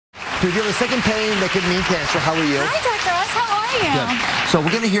You're dealing with second pain that could mean cancer. How are you? Hi, Dr. Oz. How are you? Good. So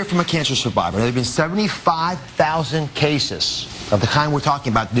we're going to hear from a cancer survivor. There have been 75,000 cases of the kind we're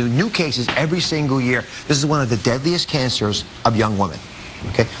talking about. New cases every single year. This is one of the deadliest cancers of young women.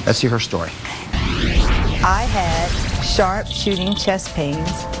 Okay, let's hear her story. I had sharp shooting chest pains,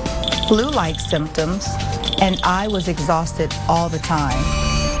 flu-like symptoms, and I was exhausted all the time.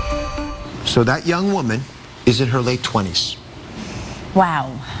 So that young woman is in her late 20s.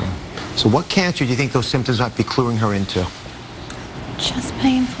 Wow. So what cancer do you think those symptoms might be cluing her into? Chest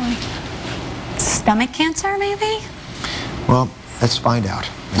pain, stomach cancer, maybe? Well, let's find out.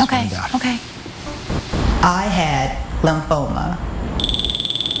 Okay. I had lymphoma.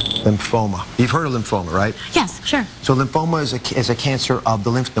 Lymphoma. You've heard of lymphoma, right? Yes, sure. So lymphoma is a cancer of the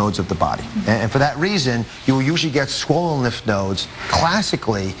lymph nodes of the body. And for that reason, you will usually get swollen lymph nodes,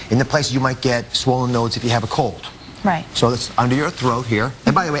 classically, in the places you might get swollen nodes if you have a cold. Right. So it's under your throat here.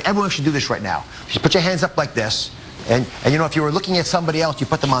 And by the way, everyone should do this right now. Just put your hands up like this. And you know, if you were looking at somebody else, you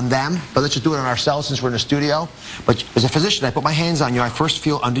put them on them. But let's just do it on ourselves since we're in the studio. But as a physician, I put my hands on you. I first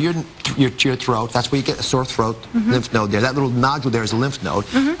feel under your throat. That's where you get a sore throat lymph node there. That little nodule there is a lymph node.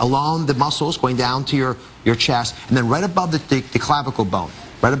 Along the muscles going down to your chest. And then right above the clavicle bone.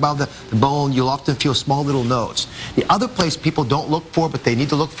 Right above the bone, you'll often feel small little nodes. The other place people don't look for, but they need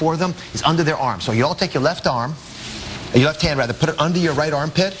to look for them, is under their arm. So you all take your left arm, your left hand rather, put it under your right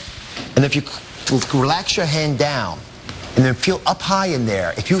armpit, and if you relax your hand down, and then feel up high in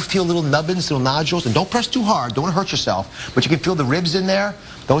there. If you feel little nubbins, little nodules, and don't press too hard, don't want to hurt yourself, but you can feel the ribs in there,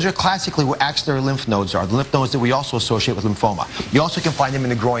 those are classically where axillary lymph nodes are, the lymph nodes that we also associate with lymphoma. You also can find them in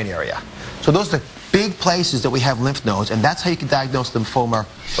the groin area. So those are the big places that we have lymph nodes, and that's how you can diagnose lymphoma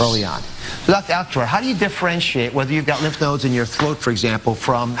early on. So Dr. Alcatraz, how do you differentiate whether you've got lymph nodes in your throat, for example,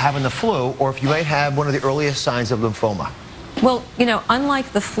 from having the flu, or if you might have one of the earliest signs of lymphoma? Well, you know,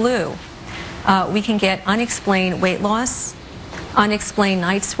 unlike the flu, we can get unexplained weight loss, unexplained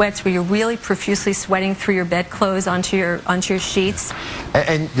night sweats where you're really profusely sweating through your bedclothes onto your sheets.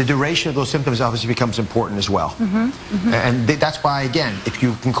 And the duration of those symptoms obviously becomes important as well. And that's why, again, if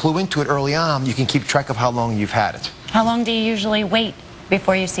you can clue into it early on, you can keep track of how long you've had it. How long do you usually wait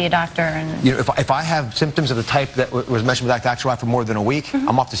before you see a doctor? And you know, if I have symptoms of the type that was mentioned with Dr. Alcatraz for more than a week,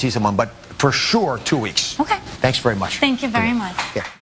 I'm off to see someone, but for sure 2 weeks. Okay. Thanks very much. Thank you very much. Yeah.